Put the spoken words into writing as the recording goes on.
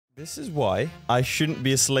This is why I shouldn't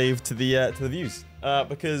be a slave to the views.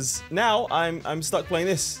 Because now I'm stuck playing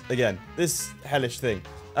this again. This hellish thing.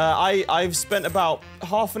 I've spent about good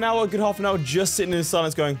half an hour just sitting in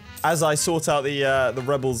silence going, as I sort out the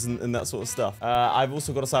rebels and that sort of stuff. I've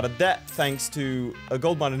also got us out of debt thanks to a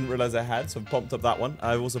gold mine I didn't realize I had, so I've pumped up that one.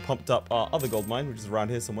 I've also pumped up our other gold mine, which is around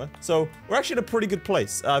here somewhere. So we're actually in a pretty good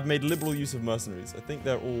place. I've made liberal use of mercenaries. I think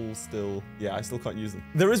they're all still, yeah, I still can't use them.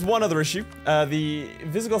 There is one other issue. The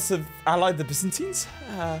Visigoths have allied the Byzantines,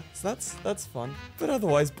 so that's fun. But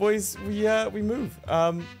otherwise, boys, we move.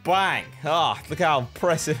 Bang! Look how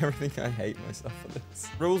pressing everything. I hate myself for this.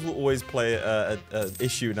 Rebels will always play an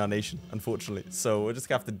issue in our nation, unfortunately. So we're just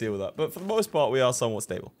gonna have to deal with that. But for the most part, we are somewhat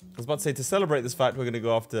stable. I was about to say, to celebrate this fact, we're gonna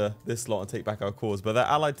go after this lot and take back our cause. But they're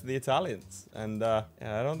allied to the Italians, and yeah,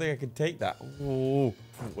 I don't think I can take that. Ooh,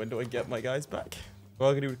 when do I get my guys back?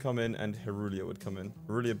 Burgundy would come in, and Herulia would come in.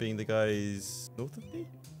 Herulia being the guys north of me?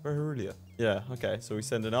 Where Herulia? Yeah, okay. So we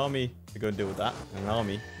send an army to go and deal with that. And an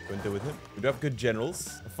army to go and deal with him. We do have good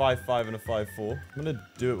generals. A 5-5 and a 5-4. I'm going to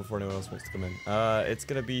do it before anyone else wants to come in. It's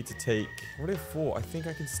going to be to take... What are 4? I think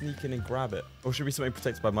I can sneak in and grab it. Or should be something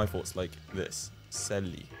protected by my forts, like this.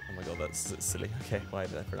 Crilly. Oh my god, that's silly. Okay, why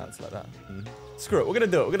did I pronounce it like that? Screw it, we're gonna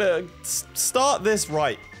do it. We're gonna start this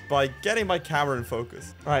right by getting my camera in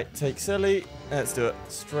focus. All right, take Crilly. Let's do it.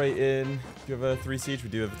 Straight in. Do you have a 3 siege? We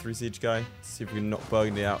do have a 3 siege guy. Let's see if we can knock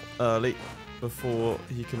Burgundy out early before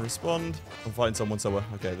he can respond. I'm fighting someone somewhere.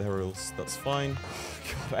 Okay, the Heralds. That's fine.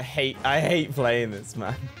 God, I hate playing this,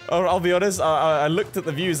 man. I'll be honest. I looked at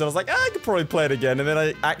the views and I was like, I could probably play it again. And then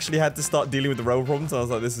I actually had to start dealing with the rebel problems. And I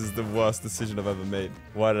was like, this is the worst decision I've ever made.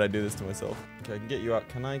 Why did I do this to myself? Okay, I can get you out.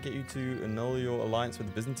 Can I get you to annul your alliance with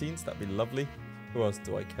the Byzantines? That'd be lovely. Who else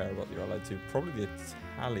do I care about that you're allied to? Probably the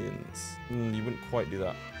Italians. You wouldn't quite do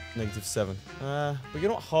that. -7. But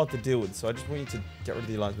you're not hard to deal with, so I just want you to get rid of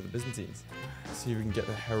the alliance with the Byzantines. See if we can get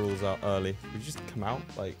the heralds out early. Would you just come out?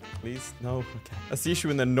 Like, please? No? Okay. That's the issue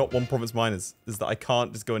when they're not one province miners, is that I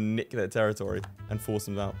can't just go and nick their territory and force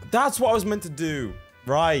them out. That's what I was meant to do.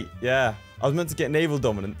 Right, yeah. I was meant to get naval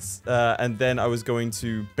dominance, and then I was going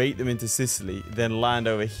to bait them into Sicily, then land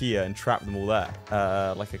over here and trap them all there,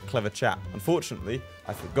 like a clever chap. Unfortunately,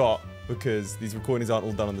 I forgot, because these recordings aren't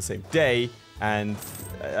all done on the same day, and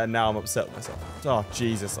now I'm upset with myself. Oh,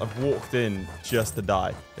 Jesus. I've walked in just to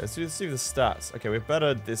die. Okay, let's see the stats. Okay, we have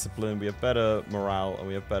better discipline, we have better morale, and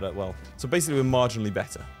we have better, well, so basically we're marginally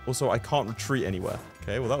better. Also, I can't retreat anywhere.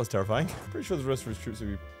 Okay, well, that was terrifying. Pretty sure the rest of his troops will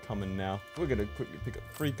be coming now. We're going to quickly pick up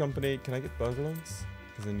Free Company. Can I get burglar loans?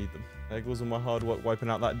 Because I need them. There goes all my hard work wiping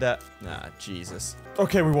out that debt. Nah, Jesus.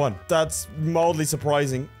 Okay, we won. That's mildly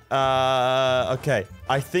surprising. Okay.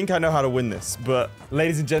 I think I know how to win this, but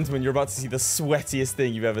ladies and gentlemen, you're about to see the sweatiest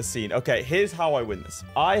thing you've ever seen. Okay, here's how I win this.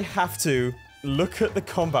 I have to look at the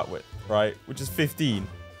combat width, right, which is 15.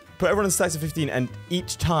 Put everyone in stacks of 15, and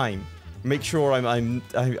each time, make sure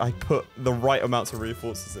I put the right amounts of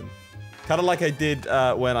reinforcements in. Kind of like I did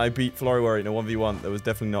when I beat Floriwari in a 1v1. That was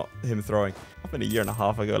definitely not him throwing. Happened a year and a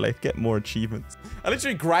half ago. Like, get more achievements. I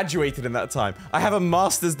literally graduated in that time. I have a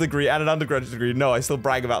master's degree and an undergraduate degree. No, I still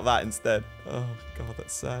brag about that instead. Oh, God,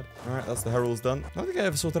 that's sad. All right, that's the heralds done. I don't think I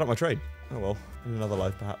ever sorted out my trade. Oh, well, in another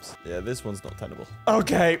life, perhaps. Yeah, this one's not tenable.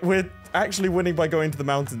 Okay, we're actually winning by going to the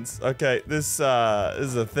mountains. Okay, this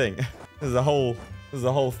is a thing. This is a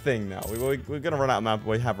whole thing now. We're going to run out of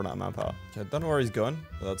manpower. We have run out of manpower. Okay, I don't know where he's going,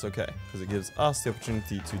 but that's okay, because it gives us the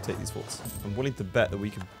opportunity to take these forts. I'm willing to bet that we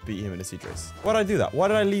could beat him in a siege race. Why did I do that? Why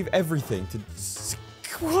did I leave everything to...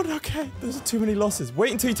 What? Okay, those are too many losses.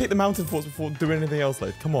 Wait until you take the mountain forts before doing anything else,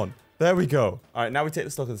 Laith. Come on. There we go. All right, now we take the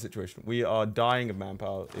stock of the situation. We are dying of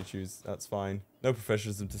manpower issues. That's fine. No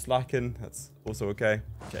professionalism to slacken. That's also okay.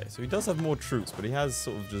 Okay, so he does have more troops, but he has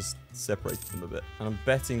sort of just separated them a bit. And I'm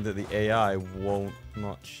betting that the AI won't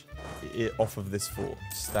much it off of this fort.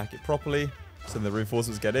 Stack it properly. So the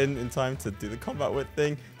reinforcements get in time to do the combat width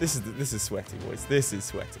thing. This is sweaty, boys. This is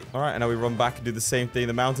sweaty. All right, and now we run back and do the same thing in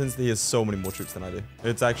the mountains. He has so many more troops than I do.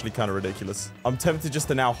 It's actually kind of ridiculous. I'm tempted just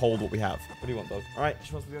to now hold what we have. What do you want, dog? All right,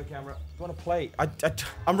 she wants to be on camera. I want to play.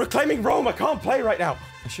 I'm reclaiming Rome. I can't play right now.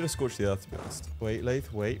 I should have scorched the earth, to be honest. Wait,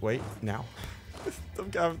 Laith. Wait. Now. I'm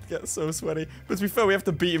going to get so sweaty. But to be fair, we have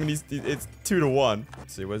to beat him, and it's 2-1.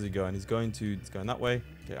 Let's see, where's he going? He's going that way.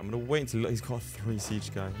 Okay, I'm going to wait until he's got a 3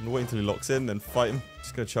 siege guy. I'm going to wait until he locks in, then fight him.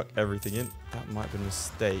 Just going to chuck everything in. That might have been a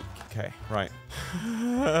mistake. Okay, right.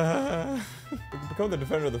 We can become the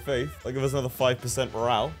defender of the faith. That'll give us another 5%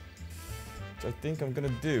 morale. Which I think I'm going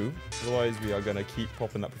to do. Otherwise, we are going to keep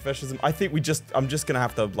popping that professionalism. I think I'm just going to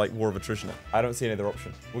have to, like, war of attrition it. I don't see any other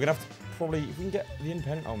option. We're going to have to probably, if we can get the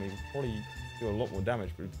independent army, we'll probably do a lot more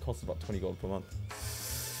damage, but it costs about 20 gold per month.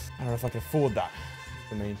 don't know if I can afford that.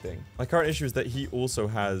 The main thing. My current issue is that he also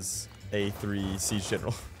has a 3 siege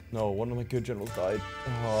general. No, one of my good generals died.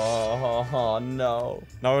 Oh, no.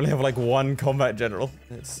 Now I only have like 1 combat general.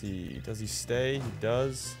 Let's see. Does he stay? He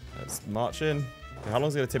does. Let's march in. Okay, how long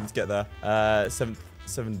is it going to take me to get there?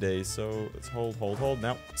 7 days. So let's hold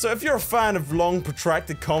now. So if you're a fan of long,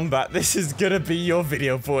 protracted combat, this is going to be your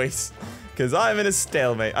video, boys. Because I'm in a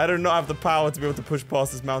stalemate. I do not have the power to be able to push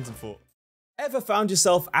past this mountain fort. Ever found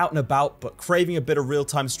yourself out and about but craving a bit of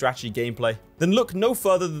real-time strategy gameplay? Then look no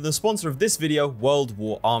further than the sponsor of this video, World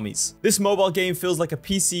War Armies. This mobile game feels like a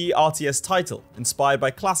PC RTS title, inspired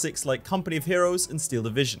by classics like Company of Heroes and Steel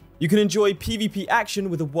Division. You can enjoy PvP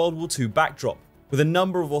action with a World War II backdrop, with a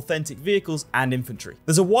number of authentic vehicles and infantry.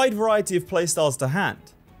 There's a wide variety of playstyles to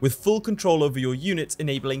hand, with full control over your units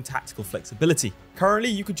enabling tactical flexibility.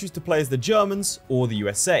 Currently, you can choose to play as the Germans or the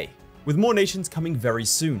USA, with more nations coming very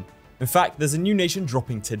soon. In fact, there's a new nation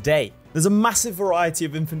dropping today. There's a massive variety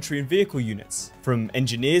of infantry and vehicle units, from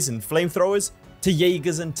engineers and flamethrowers to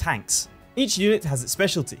Jaegers and tanks. Each unit has its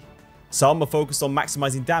specialty. Some are focused on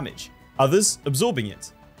maximizing damage, others absorbing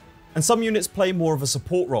it. And some units play more of a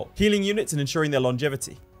support role, healing units and ensuring their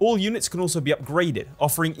longevity. All units can also be upgraded,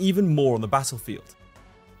 offering even more on the battlefield.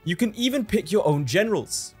 You can even pick your own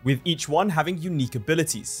generals, with each one having unique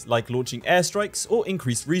abilities, like launching airstrikes or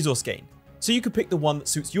increased resource gain. So you can pick the one that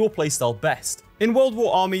suits your playstyle best. In World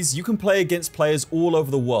War Armies, you can play against players all over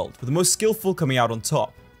the world, with the most skillful coming out on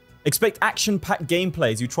top. Expect action-packed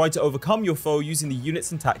gameplay as you try to overcome your foe using the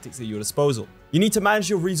units and tactics at your disposal. You need to manage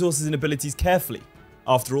your resources and abilities carefully.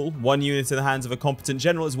 After all, 1 unit in the hands of a competent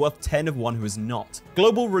general is worth 10 of one who is not.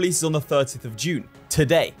 Global release is on the 30th of June,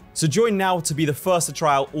 today, so join now to be the first to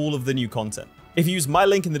try out all of the new content. If you use my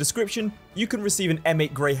link in the description, you can receive an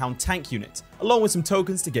M8 Greyhound tank unit, along with some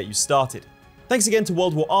tokens to get you started. Thanks again to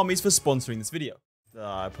World War Armies for sponsoring this video.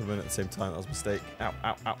 I put them in at the same time, that was a mistake. Ow,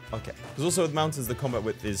 ow, ow. Okay. Because also with mountains, the combat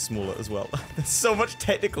width is smaller as well. There's so much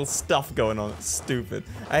technical stuff going on, it's stupid.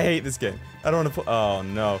 I hate this game. I don't want to put... Oh,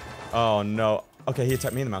 no. Oh, no. Okay, he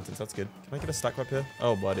attacked me in the mountains, that's good. Can I get a stack up here?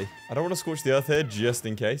 Oh, buddy. I don't want to scorch the earth here, just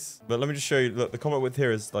in case. But let me just show you, look, the combat width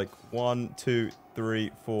here is like 1, 2,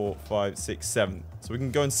 3, 4, 5, 6, 7. So we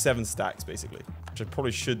can go in 7 stacks, basically. Which I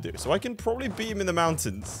probably should do. So I can probably beat him in the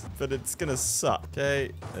mountains, but it's gonna suck.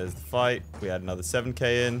 Okay, there's the fight. We had another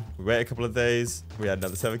 7k in. We wait a couple of days. We had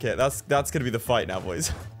another 7k. That's gonna be the fight now,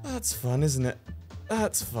 boys. That's fun, isn't it?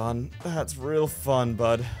 That's fun. That's real fun,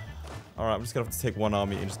 bud. All right, I'm just gonna have to take 1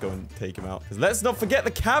 army and just go and take him out. Because let's not forget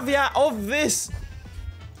the caveat of this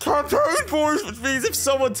campaign, boys, which means if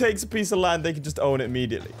someone takes a piece of land, they can just own it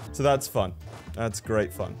immediately. So that's fun. That's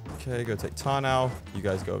great fun. Okay, go take Tarnow. You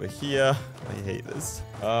guys go over here. I hate this.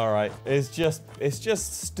 All right, it's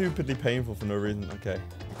just stupidly painful for no reason. Okay,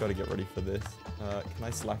 we've got to get ready for this. Can I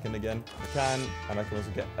slacken again? I can, and I can also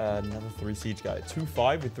get another 3 siege guy.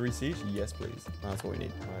 2-5 with 3 siege? Yes, please. That's what we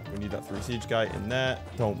need. All right, we need that 3 siege guy in there.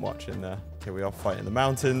 Don't watch in there. Okay, we are fighting the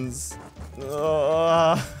mountains.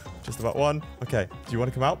 Just about 1. Okay, do you want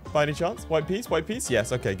to come out by any chance? White piece? White piece?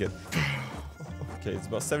 Yes, okay, good. Okay, it's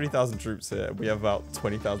about 70,000 troops here. We have about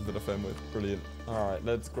 20,000 to defend with. Brilliant. All right,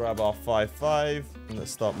 let's grab our 5-5 and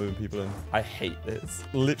let's start moving people in. I hate this.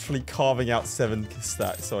 Literally carving out 7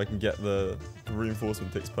 stacks so I can get the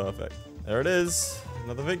reinforcement ticks perfect. There it is.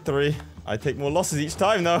 Another victory. I take more losses each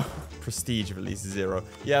time, though. Prestige of at least 0.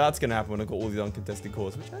 Yeah, that's going to happen when I've got all these uncontested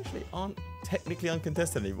cores, which actually aren't technically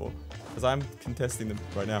uncontested anymore, because I'm contesting them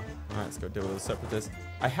right now. All right, let's go deal with those separatists.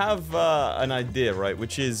 I have an idea, right,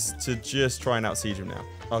 which is to just try and out-siege him now.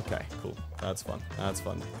 Okay, cool. That's fun. That's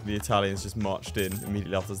fun. The Italians just marched in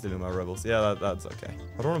immediately after dealing with my rebels. Yeah, that's okay.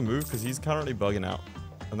 I don't want to move because he's currently bugging out.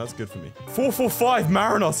 And that's good for me. 445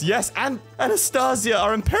 Marinos, yes, and Anastasia,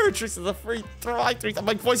 our Imperatrix is a free 3.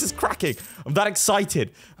 My voice is cracking. I'm that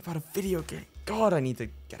excited about a video game. God, I need to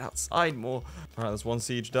get outside more. All right, that's 1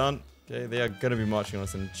 siege done. Okay, they are going to be marching on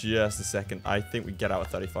us in just a second. I think we get out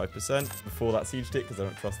at 35% before that siege tick because I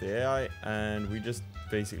don't trust the AI. And we just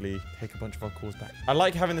basically take a bunch of our cores back. I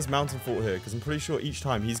like having this mountain fort here because I'm pretty sure each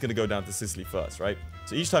time he's going to go down to Sicily first, right?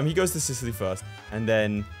 So each time he goes to Sicily first and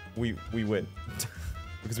then we win.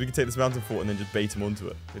 Because we can take this mountain fort and then just bait him onto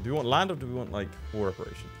it. Okay, do we want land or do we want, like, war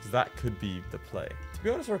operations? Because that could be the play. To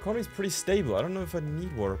be honest, our economy is pretty stable. I don't know if I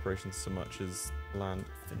need war operations so much as land.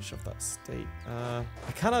 Finish off that state. I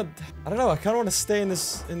don't know. I kind of want to stay in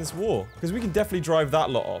this war. Because we can definitely drive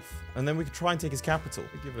that lot off. And then we can try and take his capital.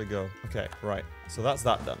 We'll give it a go. Okay, right. So that's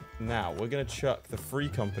that done. Now, we're going to chuck the free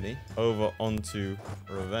company over onto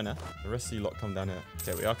Ravenna. The rest of you lot come down here.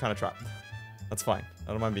 Okay, we are kind of trapped. That's fine.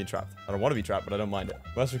 I don't mind being trapped. I don't want to be trapped, but I don't mind it.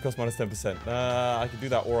 Mercenary cost minus 10%. I can do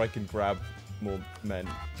that, or I can grab more men.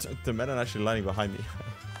 The men are actually lining behind me.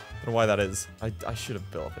 I don't know why that is. I should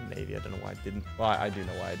have built up a navy. I don't know why I didn't. Well, I do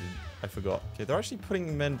know why I didn't. I forgot. Okay, they're actually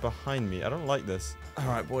putting men behind me. I don't like this. All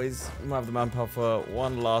right, boys. We might have the manpower for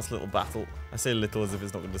one last little battle. I say little as if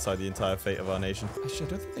it's not going to decide the entire fate of our nation. Actually, I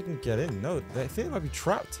don't think they can get in. No, I think they might be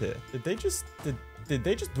trapped here. Did they just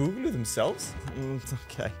boogaloo themselves?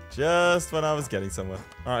 Okay. Just when I was getting somewhere.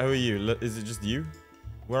 All right, who are you? Is it just you?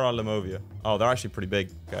 Where are Limovia? Oh, they're actually pretty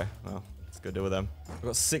big. Okay, well. Go deal with them. We've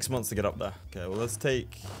got 6 months to get up there. Okay, well, let's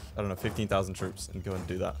take, I don't know, 15,000 troops and go and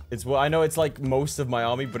do that. It's well, I know it's like most of my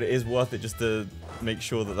army, but it is worth it just to make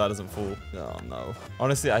sure that that doesn't fall. Oh, no.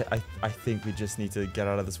 Honestly, I think we just need to get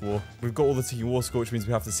out of this war. We've got all the Tiki War Score, which means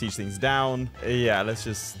we have to siege things down. Yeah, let's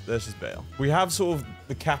just bail. We have sort of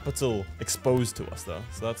the capital exposed to us, though,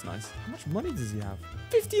 so that's nice. How much money does he have?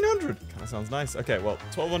 1,500. Kind of sounds nice. Okay, well,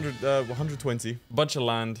 1,200, 120. Bunch of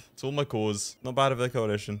land. It's all my cause. Not bad of a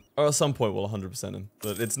coalition. Or at some point, we'll 100% him.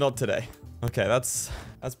 But it's not today. Okay, that's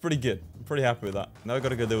pretty good. I'm pretty happy with that. Now we got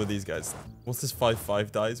to go deal with these guys. Once this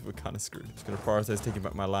 5-5 dies, we're kind of screwed. Just going to prioritize taking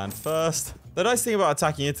back my land first. The nice thing about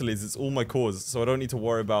attacking Italy is it's all my cause, so I don't need to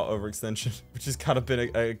worry about overextension, which has kind of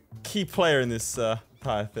been a key player in this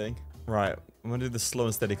entire thing. Right. I'm going to do this slow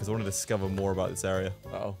and steady because I want to discover more about this area.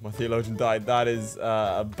 Uh-oh, my theologian died. That is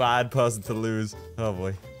a bad person to lose. Oh,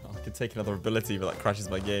 boy. I could take another ability, but that crashes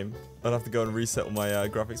my game. I'd have to go and reset all my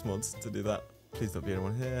graphics mods to do that. Please don't be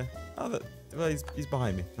anyone here. Oh, well, he's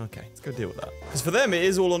behind me. Okay, let's go deal with that. Because for them, it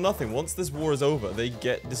is all or nothing. Once this war is over, they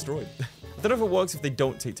get destroyed. I don't know if it works if they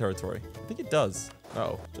don't take territory. I think it does.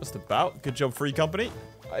 Uh-oh, just about. Good job, Free Company.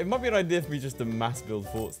 It might be an idea for me just to mass build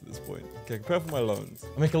forts at this point. Okay, prepare for my loans.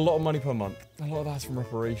 I make a lot of money per month. A lot of that's from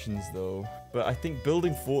reparations, though. But I think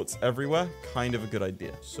building forts everywhere, kind of a good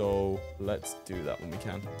idea. So let's do that when we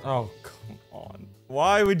can. Oh, come on.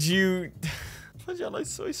 Why would you... Why'd you ally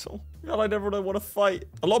ShadowSinger? You allied everyone I want to fight.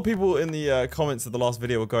 A lot of people in the comments of the last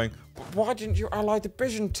video were going, but why didn't you ally the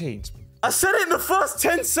Byzantines? I said it in the first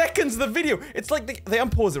 10 seconds of the video. It's like they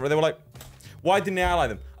unpaused it where they were like, why didn't I ally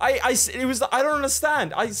them? I don't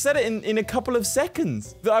understand. I said it in a couple of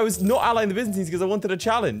seconds that I was not allying the Byzantines because I wanted a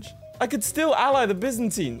challenge. I could still ally the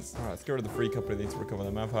Byzantines. All right, let's get rid of the Free Company. They need to recover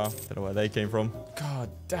their manpower. Don't know where they came from. God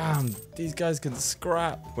damn, these guys can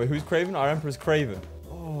scrap. Wait, who's Craven? Our Emperor's Craven.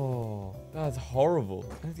 Oh, that's horrible.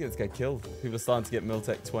 I need to get this guy killed. People are starting to get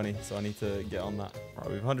Miltech 20, so I need to get on that. All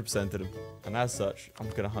right, we've 100%ed him. And as such, I'm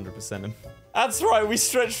going to 100% him. That's right, we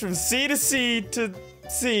stretched from sea to sea to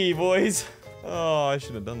sea, boys. Oh, I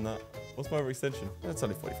should have done that. What's my overextension? That's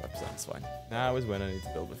only 45%. It's fine. Now is when I need to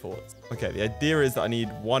build the forts. Okay, the idea is that I need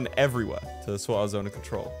one everywhere to sort our zone of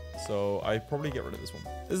control. So I probably get rid of this one.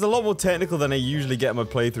 This is a lot more technical than I usually get in my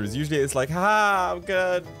playthroughs. Usually it's like, haha, I'm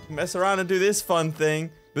gonna mess around and do this fun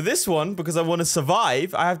thing. But this one, because I want to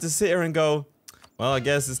survive, I have to sit here and go, well, I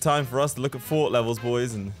guess it's time for us to look at fort levels,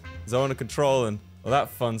 boys, and zone of control and all that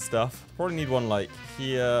fun stuff. Probably need one like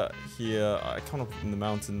here, here. I can't up in the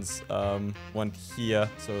mountains. One here.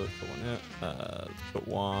 So put one here. Put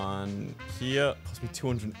one here. Cost me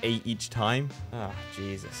 208 each time. Ah,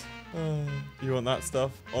 Jesus. You want that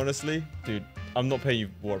stuff? Honestly, dude, I'm not paying you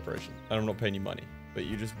war operations, and I'm not paying you money. But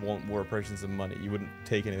you just want war operations and money. You wouldn't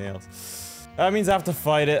take anything else. That means I have to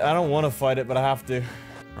fight it. I don't want to fight it, but I have to. Right,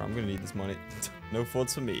 I'm gonna need this money. No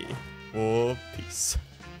forts for me. Or peace.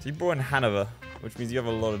 So you brought in Hanover, which means you have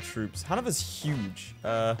a lot of troops. Hanover's huge.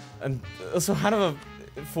 And also Hanover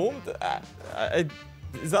formed?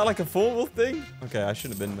 Is that like a formal thing? Okay, I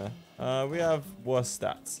shouldn't have been there. We have worse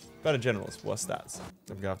stats. Better generals, worse stats.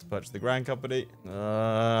 I'm gonna have to purchase the Grand Company.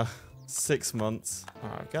 6 months.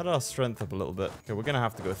 Alright, got our strength up a little bit. Okay, we're gonna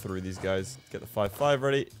have to go through these guys. Get the 5-5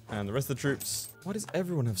 ready. And the rest of the troops. Why does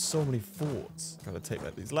everyone have so many forts? Gotta take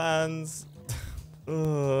back these lands.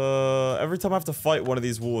 Every time I have to fight one of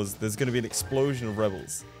these wars, there's going to be an explosion of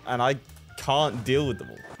rebels. And I can't deal with them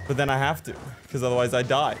all. But then I have to, because otherwise I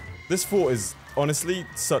die. This fort is honestly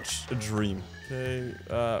such a dream. Okay,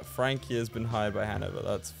 Francia has been hired by Hanover.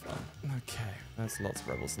 That's fun. Okay, that's lots of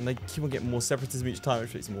rebels. And they keep on getting more separatism each time,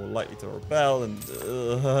 which makes them more likely to rebel. And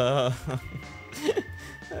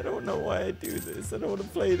I don't know why I do this. I don't want to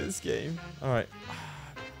play this game. All right,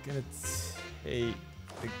 I'm going to take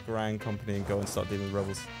the Grand Company and go and start dealing with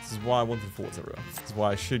rebels. This is why I wanted forts everywhere. This is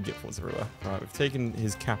why I should get forts everywhere. All right, we've taken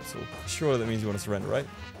his capital. Sure, that means you want to surrender, right?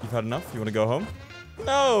 You've had enough? You want to go home?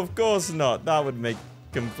 No, of course not. That would make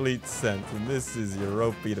complete sense. And this is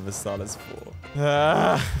Europa Universalis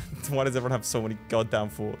 4. Why does everyone have so many goddamn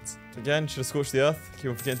forts? Again, should have scorched the earth.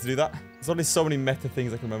 Keep on forgetting to do that. There's only so many meta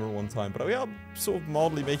things I can remember at one time, but we are sort of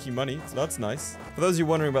mildly making money, so that's nice. For those of you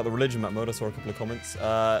wondering about the religion map mode, I saw a couple of comments.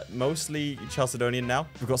 Mostly Chalcedonian now.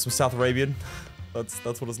 We've got some South Arabian. That's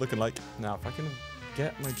what it's looking like. Now, if I can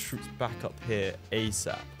get my troops back up here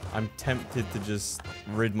ASAP, I'm tempted to just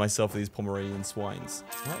rid myself of these Pomeranian swines.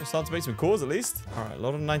 All right, we're starting to make some cores at least. All right, a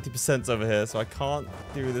lot of 90% over here, so I can't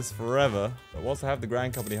do this forever. But once I have the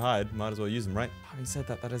Grand Company hired, might as well use them, right? Having said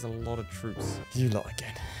that, that is a lot of troops. You lot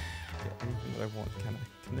again. Get anything that I want, can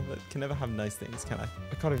I? Can never have nice things, can I?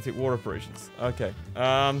 I can't even take war operations. Okay.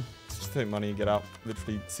 Just take money and get out.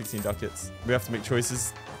 Literally 16 ducats. We have to make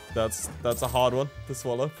choices. That's a hard one to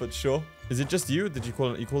swallow, but sure. Is it just you? Or did you call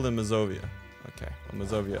them Mazovia? Okay, well,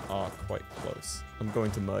 Mazovia are quite close. I'm going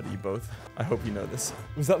to murder you both. I hope you know this.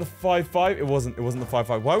 Was that the 5-5? It wasn't the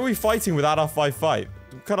 5-5. Why were we fighting without our 5-5?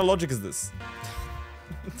 What kind of logic is this?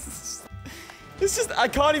 It's just, I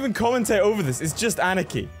can't even commentate over this. It's just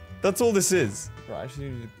anarchy. That's all this is. Right, I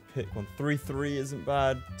actually need to pick one. 3-3 isn't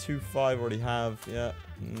bad. 2-5 already have. Yeah,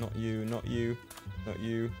 not you, not you, not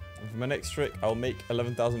you. And for my next trick, I'll make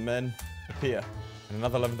 11,000 men appear. And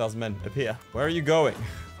another 11,000 men appear. Where are you going?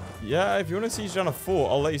 Yeah, if you want to siege down a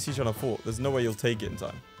fort, I'll let you siege down a fort. There's no way you'll take it in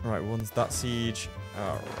time. All right, once that siege.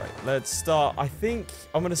 All right, let's start. I think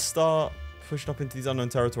I'm going to start pushing up into these unknown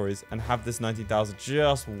territories and have this 19,000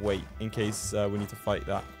 just wait in case we need to fight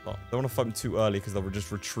that. But I don't want to fight them too early because they'll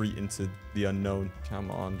just retreat into the unknown.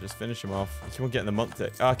 Come on, just finish them off. You won't get in the month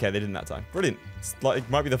tick. Okay, they didn't that time. Brilliant. It's like it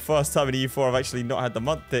might be the first time in EU4 I've actually not had the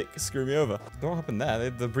month tick screw me over. What happened there?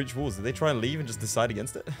 They breached walls. Did they try and leave and just decide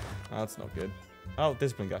against it? Oh, that's not good. Oh,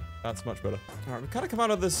 discipline guy. That's much better. All right, we kind of come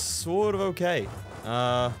out of this sort of okay.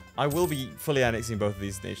 I will be fully annexing both of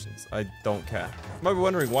these nations. I don't care. You might be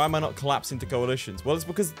wondering, why am I not collapsing to coalitions? Well, it's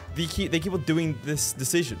because they keep on doing this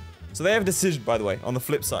decision. So they have a decision, by the way, on the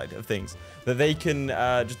flip side of things, that they can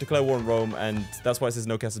just declare war on Rome, and that's why it says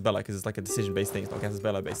no casus belli, because it's like a decision-based thing. It's not a casus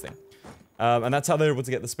belli-based thing. And that's how they're able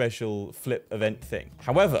to get the special flip event thing.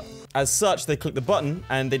 However, as such, they click the button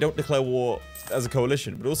and they don't declare war as a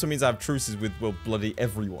coalition. But it also means I have truces with, well, bloody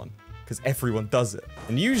everyone. Because everyone does it.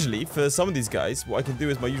 And usually, for some of these guys, what I can do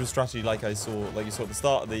is my usual strategy like you saw at the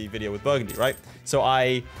start of the video with Burgundy, right? So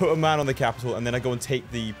I put a man on the capital and then I go and take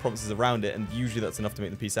the provinces around it. And usually that's enough to make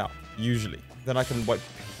them peace out. Usually. Then I can wipe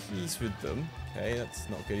peace with them. Okay, that's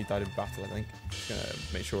not good. He died in battle, I think. Just gonna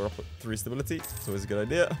make sure we're up at 3 stability. It's always a good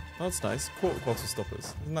idea. Oh, that's nice. Quarter bottle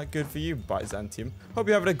stoppers. Isn't that good for you, Byzantium? Hope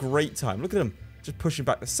you're having a great time. Look at them. Just pushing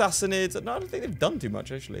back the Sassanids. No, I don't think they've done too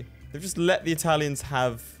much, actually. They've just let the Italians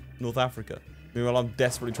have North Africa. Meanwhile, I'm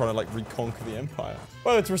desperately trying to, like, reconquer the empire.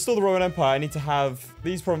 Well, to restore the Roman Empire, I need to have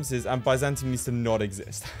these provinces, and Byzantium needs to not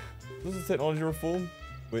exist. This is technology reform,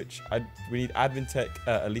 which we need admin tech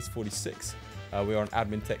at least 46. We are on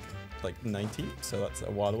admin tech like 19, so that's a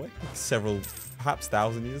while away. Several, perhaps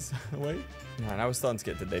 1,000 years away. Right, now we're starting to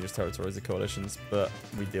get to dangerous territories of coalitions, but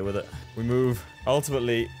we deal with it. We move.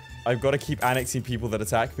 Ultimately, I've got to keep annexing people that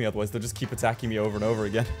attack me, otherwise they'll just keep attacking me over and over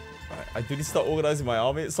again. Right, I do need to start organizing my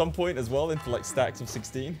army at some point as well into like stacks of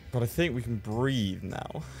 16. But I think we can breathe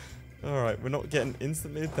now. All right, we're not getting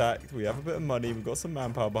instantly attacked. We have a bit of money. We've got some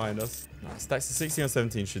manpower behind us. Right, stacks of 16 or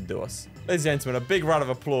 17 should do us. Ladies and gentlemen, a big round of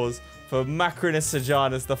applause for Macrinus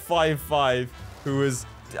Sejanus, the 5-5, who was,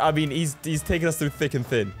 I mean, he's taken us through thick and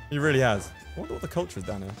thin. He really has. I wonder what the culture is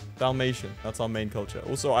down here. Dalmatian, that's our main culture.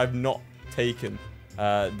 Also, I've not taken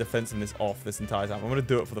defensiveness off this entire time. I'm going to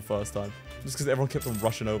do it for the first time. Just because everyone kept on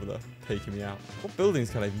rushing over there, taking me out. What buildings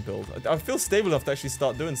can I even build? I feel stable enough to actually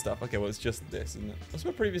start doing stuff. Okay, well, it's just this, isn't it? I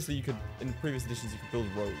swear previously you could, in previous editions, you could build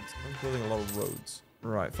roads. I'm building a lot of roads.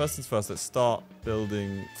 Right, first things first, let's start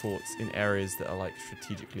building forts in areas that are, like,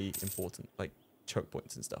 strategically important, like choke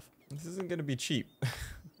points and stuff. This isn't going to be cheap.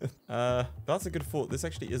 That's a good fort. This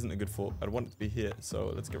actually isn't a good fort. I'd want it to be here,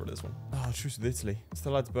 so let's get rid of this one. Oh, truce with Italy.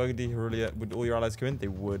 Still allied to Burgundy, Herulia. Would all your allies come in? They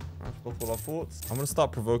would. Right, all our forts. I'm going to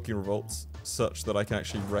start provoking revolts such that I can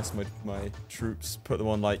actually rest my troops, put them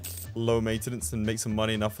on, like, low maintenance and make some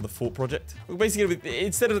money enough for the fort project. We're basically,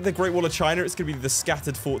 instead of the Great Wall of China, it's going to be the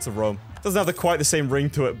scattered forts of Rome. It doesn't have quite the same ring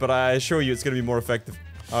to it, but I assure you it's going to be more effective.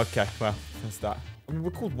 Okay, well, that's that. I mean,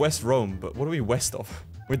 we're called West Rome, but what are we west of?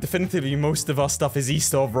 We're definitively, most of our stuff is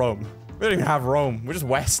east of Rome. We don't even have Rome. We're just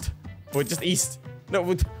west. We're just east. No,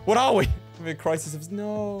 what are we? We're in a crisis of...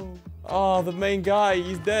 No. Oh, the main guy.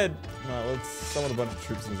 He's dead. Alright, let's summon a bunch of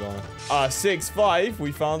troops in his honor. 6-5,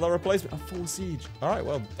 we found our replacement. A full siege. Alright,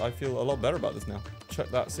 well, I feel a lot better about this now. Chuck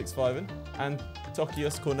that 6-5 in. And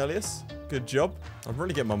Tokius Cornelius. Good job. I'm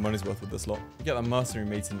really getting my money's worth with this lot. We get that mercenary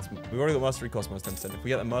maintenance. We've already got mercenary cost minus 10%. If we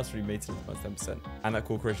get that mercenary maintenance minus 10% and that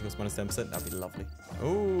core creation cost minus 10%, that'd be lovely.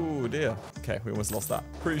 Oh dear. Okay, we almost lost that.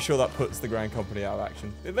 Pretty sure that puts the Grand Company out of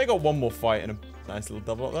action. They got one more fight and a nice little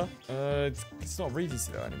double up there. It's not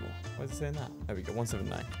Regency though anymore. Why is it saying that? There we go,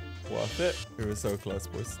 179. Worth it. We were so close,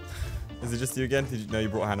 boys. Is it just you again? Did you know you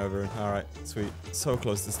brought Hanover in? All right, sweet. So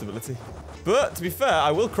close to stability. But to be fair,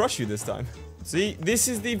 I will crush you this time. See, this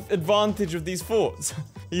is the advantage of these forts.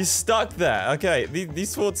 He's stuck there. Okay,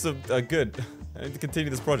 these forts are good. I need to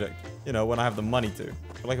continue this project. You know, when I have the money to. I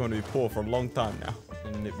feel like I'm going to be poor for a long time now.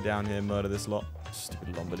 I'm going to nip down here and murder this lot.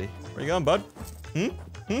 Stupid Lombardy. Where you going, bud?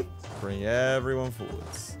 Bring everyone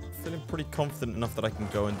forwards. Feeling pretty confident enough that I can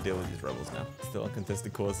go and deal with these rebels now. Still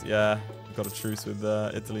uncontested cause. Yeah, we've got a truce with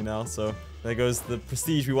Italy now, so there goes the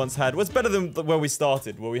prestige we once had. What's better than where we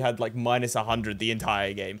started, where we had like minus 100 the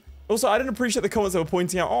entire game. Also, I didn't appreciate the comments that were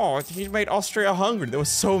pointing out, oh, he made Austria hungry. There were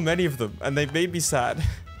so many of them, and they made me sad.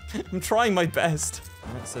 I'm trying my best.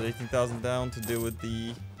 All right, so 18,000 down to deal with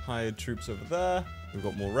the hired troops over there. We've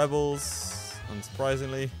got more rebels,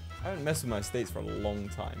 unsurprisingly. I haven't messed with my estates for a long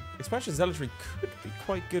time. Expansion zealotry could be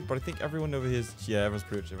quite good, but I think everyone over here is... Yeah, everyone's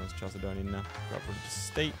pretty much everyone's Chalcedonian now. Grab a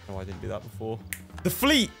state. Oh, I didn't do that before. The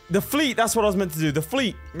fleet! The fleet! That's what I was meant to do. The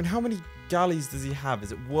fleet! I mean, how many galleys does he have?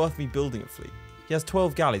 Is it worth me building a fleet? He has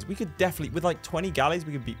 12 galleys. We could definitely... With like 20 galleys,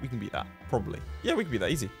 we can beat that. Probably. Yeah, we can beat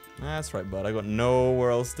that easy. That's right, bud. I got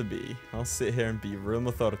nowhere else to be. I'll sit here and be real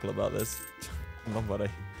methodical about this. Not buddy.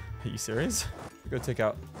 Are you serious? We go take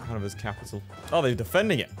out Hanover's capital. Oh, they're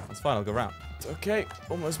defending it. That's fine. I'll go around. Okay.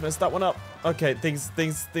 Almost messed that one up. Okay. Things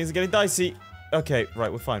are getting dicey. Okay.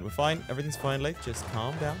 Right. We're fine. We're fine. Everything's fine, Laith. Just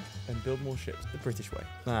calm down and build more ships. The British way.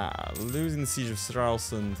 Losing the siege of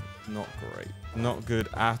Stralsund. Not great. Not good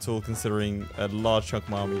at all, considering a large chunk of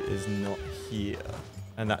my army is not here.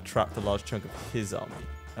 And that trapped a large chunk of his army.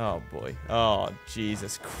 Oh, boy. Oh,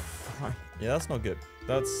 Jesus Christ. Yeah, that's not good.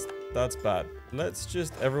 That's bad. Let's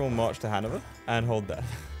just everyone march to Hanover and hold that.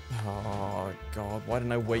 Oh, God. Why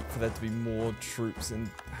didn't I wait for there to be more troops in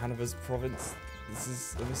Hanover's province? This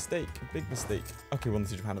is a mistake. A big mistake. Okay, we won the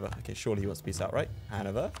siege of Hanover. Okay, surely he wants to peace out, right?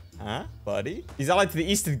 Hanover? Huh? Buddy? He's allied to the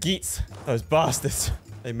eastern Geats. Those bastards.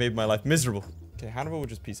 They made my life miserable. Okay, Hanover will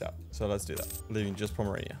just peace out. So let's do that. Leaving just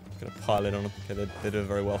Pomerania. Gonna pile it on them. Okay, they're doing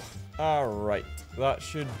very well. All right. That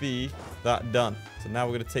should be that done. So now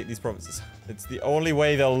we're gonna take these provinces. It's the only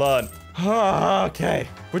way they'll learn. Okay.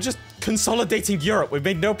 We're just consolidating Europe. We've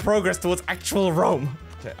made no progress towards actual Rome.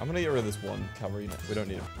 Okay, I'm gonna get rid of this one cavalry unit. We don't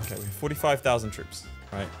need them. Okay, we have 45,000 troops,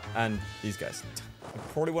 right? And these guys. I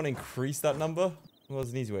probably want to increase that number. Well,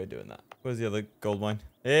 there's an easy way of doing that. Where's the other gold mine?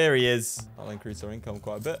 Here he is. I'll increase our income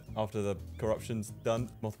quite a bit after the corruption's done.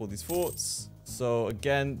 Multiple these forts. So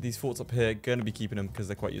again, these forts up here, going to be keeping them because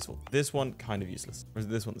they're quite useful. This one, kind of useless. Or is it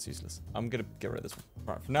this one that's useless? I'm going to get rid of this one.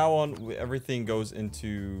 All right, from now on, everything goes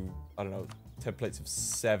into, I don't know, templates of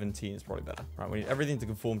 17 is probably better. All right, we need everything to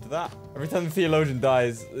conform to that. Every time the theologian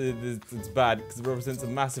dies, it's bad because it represents a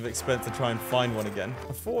massive expense to try and find one again.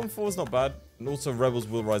 A 4-on-4 is not bad. And also, rebels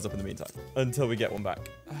will rise up in the meantime until we get one back.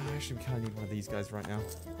 Actually, we kind of need one of these guys right now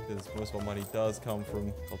because most of our money does come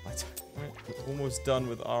from gold mines. All right, we're almost done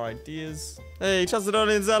with our ideas. Hey,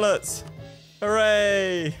 Chalcedonian zealots!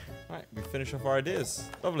 Hooray! All right, we finish off our ideas.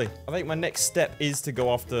 Lovely. I think my next step is to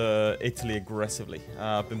go after Italy aggressively.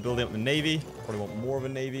 I've been building up the navy. Probably want more of a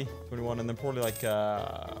navy. 21, and then probably like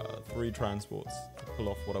 3 transports to pull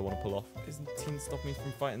off what I want to pull off. Isn't team stop me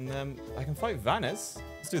from fighting them? I can fight Venice.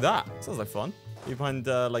 Let's do that. Sounds like fun. You behind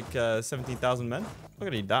like 17,000 men? I'm not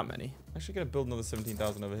gonna need that many. Actually gonna build another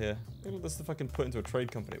 17,000 over here. Maybe this stuff I can put into a trade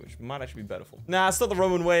company, which might actually be better for. Nah, it's not the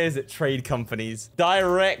Roman way, is it? Trade companies.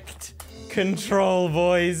 Direct control,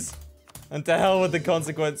 boys. And to hell with the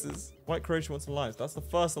consequences. White Croatia wants an alliance. That's the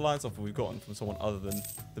first alliance offer we've gotten from someone other than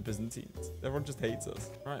the Byzantines. Everyone just hates us.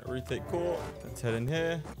 All right, retake court. Let's head in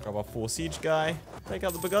here. Grab our 4 siege guy. Take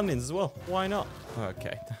out the Burgundians as well. Why not?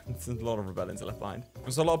 Okay, there's a lot of rebellions left behind.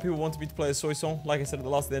 So a lot of people wanted me to play as ShadowSinger. Like I said at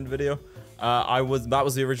the end of the video, that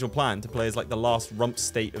was the original plan, to play as like the last rump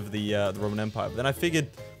state of the Roman Empire. But then I figured,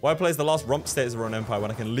 why play as the last rump state of the Roman Empire when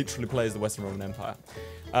I can literally play as the Western Roman Empire?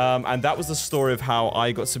 And that was the story of how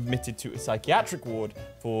I got submitted to a psychiatric ward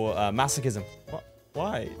for masochism. What?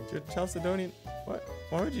 Why? You're Chalcedonian? What?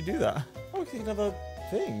 Why would you do that? Oh, it's another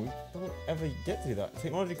thing. We don't ever get to do that.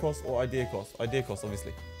 Technology cost or idea cost? Idea cost,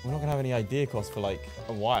 obviously. We're not going to have any idea cost for like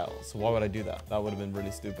a while. So why would I do that? That would have been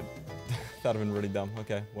really stupid. That would have been really dumb.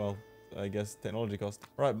 Okay, well, I guess, technology cost.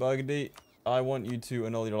 Right, Burgundy. I want you to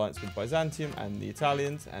annul your alliance with Byzantium and the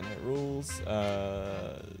Italians and her rules.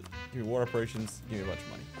 Give me war operations. Give me a bunch of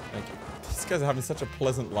money. Thank you. These guys are having such a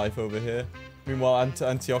pleasant life over here. Meanwhile,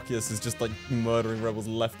 Antiochus is just like murdering rebels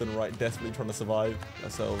left and right, desperately trying to survive.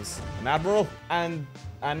 Ourselves an admiral and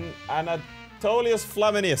Anatolius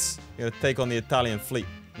Flaminius. You're gonna take on the Italian fleet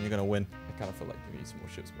and you're gonna win. I kind of feel like you need some more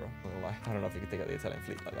ships, bro. Not gonna lie. I don't know if you can take out the Italian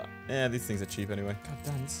fleet like that. Yeah, these things are cheap anyway. God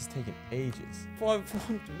damn, this is taking ages.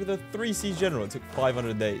 500 with a 3 siege general, it took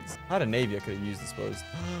 500 days. I had a navy I could have used, I suppose.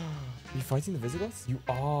 Are you fighting the Visigoths? You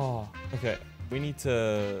are. Okay, we need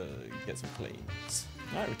to get some planes.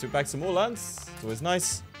 All right, we took back some more lands. It's always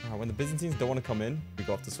nice. All right, when the Byzantines don't want to come in, we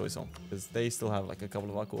go off to ColeZawesome because they still have like a couple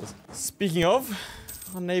of our cores. Speaking of,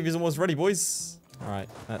 our navy's almost ready, boys. All right,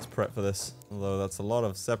 let's prep for this. Although that's a lot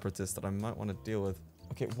of separatists that I might want to deal with.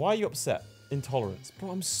 Okay, why are you upset? Intolerance. Bro,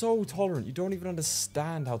 I'm so tolerant. You don't even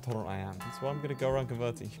understand how tolerant I am. That's why I'm going to go around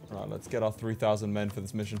converting. All right, let's get our 3,000 men for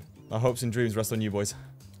this mission. Our hopes and dreams rest on you, boys.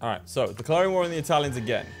 All right, so declaring war on the Italians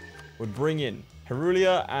again would bring in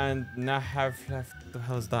Herulia and Nahavlef. What the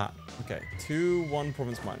hell is that? Okay, 2-1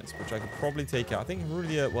 province minus, which I could probably take out. I think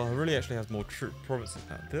Herulia, well, Herulia actually has more provinces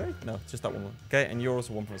now. Do they? No, just that one. Okay, and you're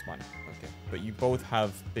also 1 province minus. Okay, but you both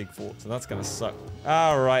have big forts, so that's gonna suck.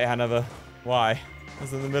 All right, Hanover. Why? I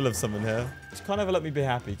was in the middle of something here. You can't ever let me be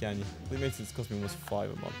happy, can you? It makes it cost me almost 5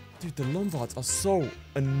 a month. Dude, the Lombards are so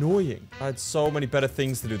annoying. I had so many better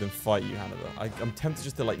things to do than fight you, Hanover. I'm tempted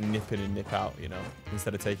just to like nip in and nip out, you know,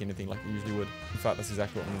 instead of taking anything like we usually would. In fact, that's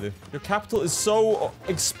exactly what I'm gonna do. Your capital is so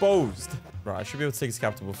exposed. Right, I should be able to take his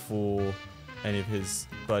capital before any of his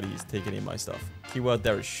buddies take any of my stuff. Keyword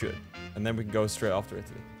there is should. And then we can go straight after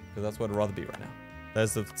Italy, because that's where I'd rather be right now.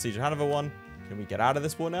 There's the Siege of Hanover one. Can we get out of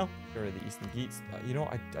this war now? Get rid of the Eastern Geats. You know,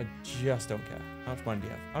 I just don't care. How much money do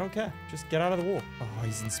you have? I don't care. Just get out of the war. Oh,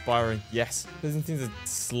 he's inspiring. Yes. Byzantines are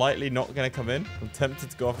slightly not going to come in. I'm tempted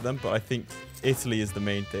to go after them, but I think Italy is the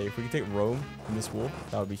main thing. If we can take Rome in this war,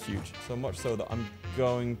 that would be huge. So much so that I'm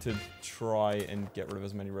going to try and get rid of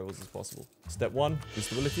as many rebels as possible. Step 1,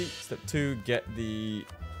 stability. Step 2, get the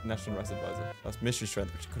National Rest Advisor. That's mystery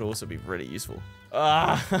strength, which could also be really useful.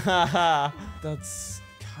 Ah, that's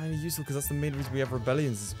kind of useful because that's the main reason we have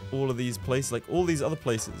rebellions is all of these places, like all these other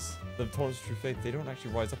places, the tolerance of true faith, they don't actually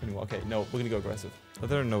rise up anymore. Okay, no, we're gonna go aggressive. I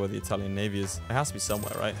don't know where the Italian navy is. It has to be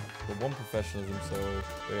somewhere, right? We've got 1 professionalism, so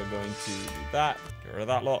we're going to do that. Get rid of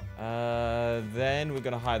that lot. Then we're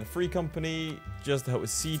gonna hire the Free Company just to help with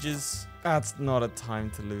sieges. That's not a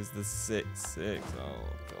time to lose the 6-6. Oh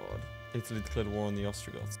god. Italy declared war on the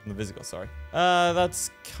Ostrogoths, on the Visigoths, sorry. That's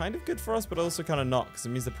kind of good for us, but also kind of not, because it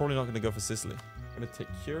means they're probably not going to go for Sicily. I'm going to take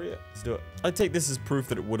Curia. Let's do it. I take this as proof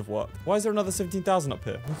that it would have worked. Why is there another 17,000 up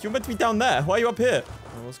here? You're meant to be down there. Why are you up here?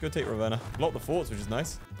 Well, let's go take Ravenna. Block the forts, which is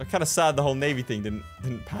nice. I'm kind of sad the whole navy thing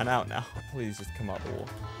didn't pan out now. Please just come out of the war.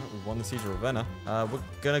 We won the siege of Ravenna. We're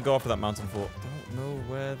going to go after that mountain fort. Don't know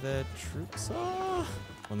where their troops are.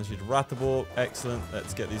 Won the siege of Ratibor. Excellent.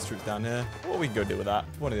 Let's get these troops down here. Well, we can go deal with that.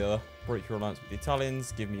 One or the other. Break your alliance with the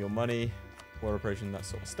Italians. Give me your money. War operation, that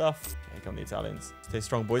sort of stuff. Here come the Italians. Stay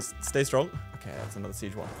strong, boys. Stay strong. Okay, that's another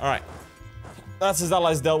siege one. All right. That's his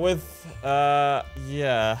allies dealt with.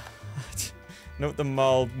 Yeah. Note the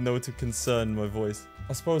mild note of concern in my voice.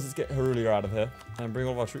 I suppose let's get Herulia out of here and bring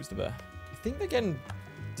all of our troops to bear. I think they're getting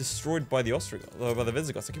destroyed by the Ostrogoths, or by the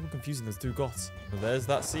Visigoths. I keep on confusing those 2 Goths. So there's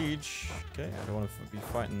that siege. Okay, I don't want to be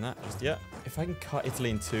fighting that just yet. If I can cut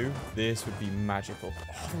Italy in 2, this would be magical.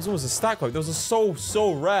 Oh, there was almost a stack wipe. Those are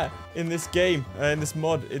so rare in this game, in this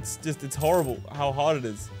mod. It's horrible how hard it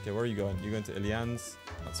is. Okay, where are you going? You're going to Ilians.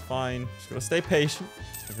 That's fine. Just gotta stay patient.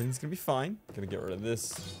 Everything's gonna be fine. Gonna get rid of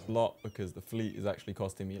this lot because the fleet is actually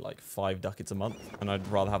costing me like 5 ducats a month. And I'd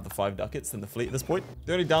rather have the 5 ducats than the fleet at this point.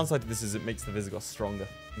 The only downside to this is it makes the Visigoths stronger.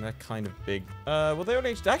 And they're kind of big. Well, they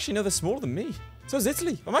only actually, no, they're smaller than me. So is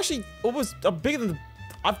Italy. I'm actually almost bigger than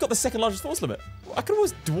I've got the 2nd largest force limit. I could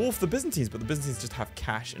almost dwarf the Byzantines, but the Byzantines just have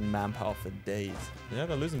cash and manpower for days. Yeah,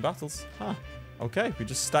 they're losing battles. Huh. Okay, we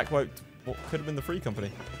just stack wiped what could have been the Free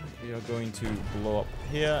Company. We are going to blow up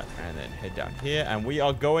here and then head down here. And we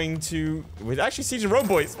are going to... We're actually Siege of Rome,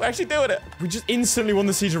 boys. We're actually doing it. We just instantly won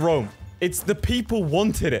the Siege of Rome. It's the people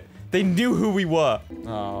wanted it. They knew who we were.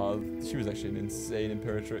 Oh, she was actually an insane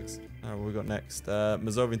Imperatrix. All right, what we got next?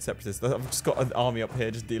 Mazovian Separatists. I've just got an army up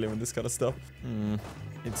here just dealing with this kind of stuff.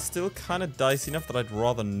 It's still kind of dicey enough that I'd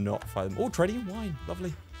rather not fight them. Oh, trading in wine.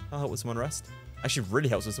 Lovely. That'll help with some unrest. Actually, really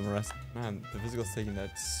helps with some unrest. Man, the Visigoths taking their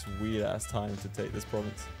sweet-ass time to take this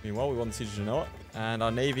province. Meanwhile, we won the siege of Genoa, and our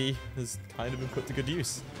navy has kind of been put to good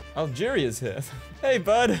use. Algeria's here. Hey,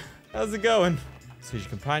 bud. How's it going? Siege of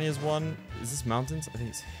Campania's won. Is this mountains? I think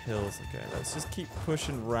it's hills. Okay, let's just keep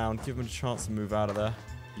pushing around. Give them a chance to move out of there.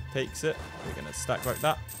 He takes it. We're going to stack like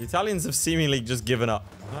that. The Italians have seemingly just given up.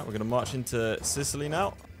 All right, we're going to march into Sicily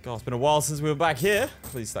now. God, it's been a while since we were back here.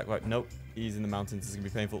 Please stack wipe. Nope. He's in the mountains. This is going to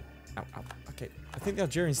be painful. Ow, ow. Okay, I think the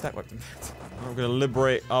Algerians stack wiped them. We're going to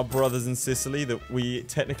liberate our brothers in Sicily that we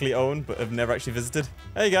technically own but have never actually visited.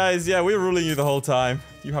 Hey guys, yeah, we were ruling you the whole time.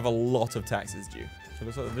 You have a lot of taxes due. So it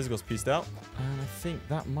looks like the Visigoths pieced out. And I think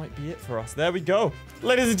that might be it for us. There we go.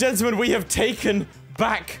 Ladies and gentlemen, we have taken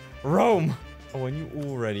back Rome. Oh, and you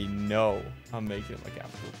already know I'm making it my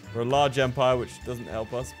capital. We're a large empire, which doesn't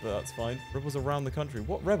help us, but that's fine. Rebels around the country.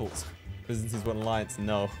 What rebels? Byzantines want alliance?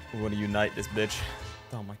 No. We want to unite this bitch.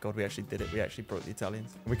 Oh my god, we actually did it. We actually broke the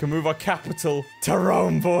Italians. We can move our capital to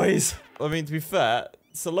Rome, boys. I mean, to be fair,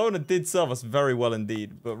 Salona did serve us very well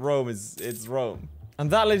indeed, but Rome it's Rome. And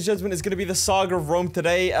that, ladies and gentlemen, is going to be the saga of Rome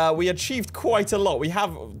today. We achieved quite a lot. We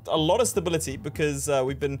have a lot of stability because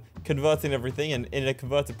we've been converting everything, and in a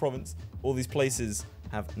converted province, all these places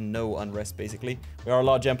have no unrest, basically. We are a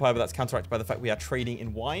large empire, but that's counteracted by the fact we are trading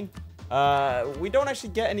in wine. We don't actually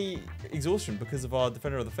get any exhaustion because of our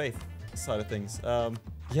Defender of the Faith side of things.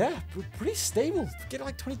 Yeah, we're pretty stable. We get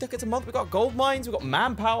like 20 ducats a month. We got gold mines. We got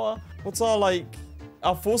manpower. What's our, like...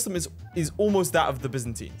 Our force is almost that of the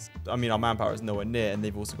Byzantines. I mean, our manpower is nowhere near, and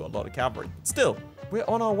they've also got a lot of cavalry. Still, we're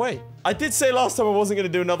on our way. I did say last time I wasn't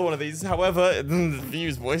going to do another one of these. However, the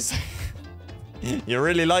views, boys. You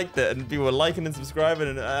really liked it, and people were liking and subscribing,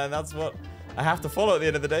 and that's what I have to follow at the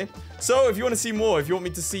end of the day. So, if you want to see more, if you want me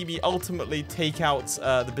to see me ultimately take out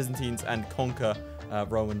the Byzantines and conquer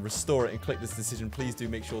Rome and restore it and click this decision, please do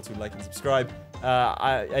make sure to like and subscribe.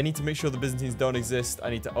 I need to make sure the Byzantines don't exist. I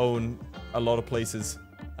need to own a lot of places.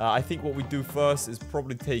 I think what we do first is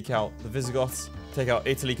probably take out the Visigoths, take out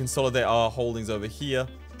Italy, consolidate our holdings over here,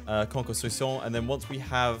 conquer Soissons, and then once we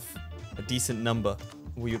have a decent number,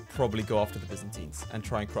 we would probably go after the Byzantines and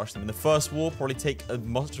try and crush them. In the first war, probably take as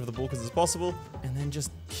much of the Balkans as possible, and then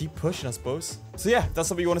just keep pushing, I suppose. So yeah, if that's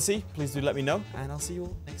something you want to see, please do let me know, and I'll see you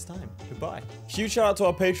all next time. Goodbye. Huge shout out to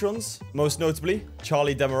our patrons, most notably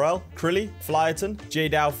Charlie Damerell, Crilly, Flyerton,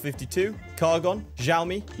 JDow52, Kargon,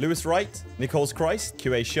 Sjalmi, Lewis Wright, Nicole's Christ,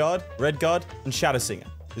 QA Shard, Redguard, and ShadowSinger.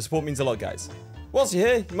 Your support means a lot, guys. Whilst you're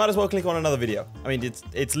here, you might as well click on another video. I mean,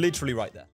 it's literally right there.